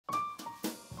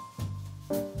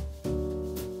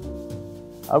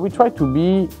We try to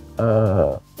be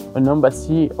an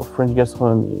embassy of French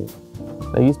gastronomy.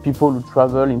 Like these people who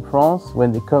travel in France,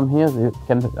 when they come here, they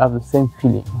can have the same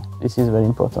feeling. This is very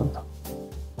important.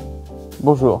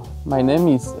 Bonjour, my name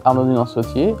is Arnaud Dunand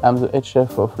Sauthier. I'm the head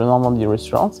chef of the Normandie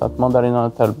restaurants at Mandarin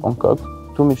Hotel Bangkok,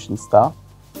 two-MICHELIN-starred.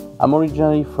 I'm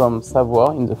originally from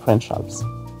Savoie in the French Alps.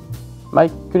 My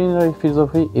culinary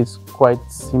philosophy is quite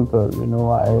simple. You know,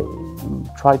 I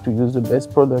try to use the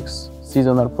best products,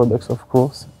 seasonal products of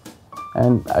course,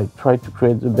 and I try to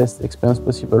create the best experience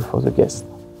possible for the guests.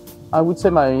 I would say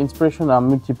my inspirations are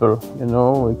multiple. You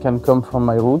know, it can come from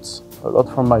my roots, a lot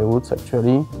from my roots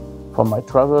actually, from my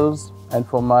travels and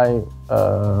from my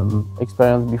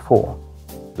experience before.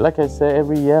 Like I say,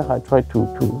 every year I try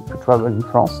to travel in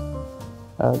France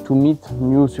to meet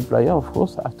new suppliers, of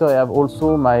course. After I have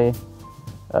also my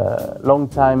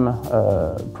long-time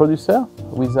producer,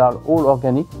 which are all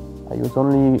organic. I use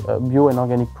only bio and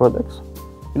organic products.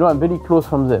 You know, I'm very close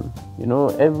from them. You know,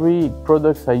 every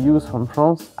product I use from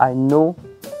France, I know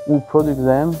who produce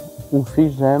them, who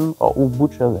fish them, or who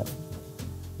butcher them.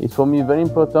 It's for me very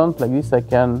important. Like this, I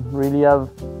can really have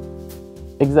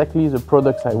exactly the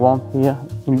products I want here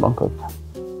in Bangkok.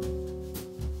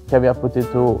 Caviar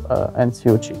potato and sea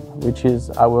urchin, which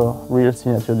is our real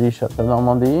signature dish at the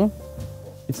Normandie.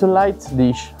 It's a light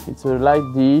dish. It's a light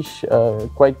dish,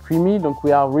 quite creamy. Donc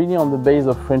we are really on the base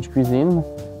of French cuisine,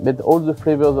 but all the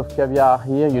flavors of caviar are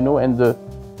here, you know, and the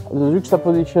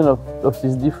juxtaposition of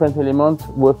these different elements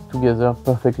work together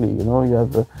perfectly. You know, you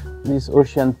have this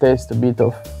ocean taste, a bit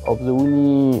of the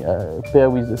uni,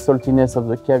 paired with the saltiness of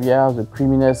the caviar, the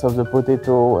creaminess of the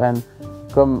potato, and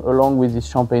come along with this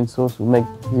champagne sauce to make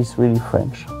this really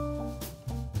French.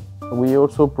 We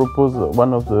also propose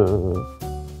one of the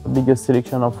biggest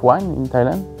selection of wine in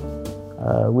Thailand.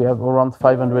 We have around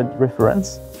 500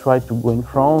 references. Try to go in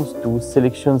France to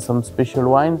selection some special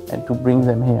wine and to bring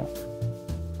them here.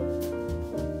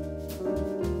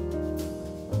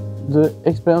 The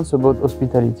experience about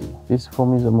hospitality, this for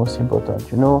me is the most important.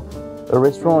 You know, a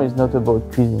restaurant is not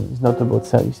about cuisine, it's not about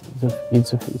service,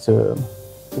 it's a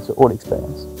whole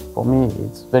experience. For me,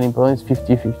 it's very important, it's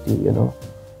 50-50, you know.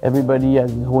 Everybody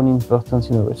has his own importance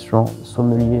in a restaurant. The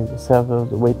sommelier, the servers,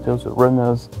 the waiters, the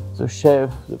runners, the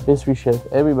chef, the pastry chef,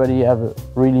 everybody have a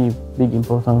really big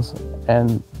importance.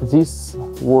 And this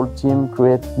whole team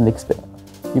creates an experience.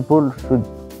 People should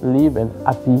live and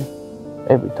happy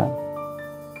every time.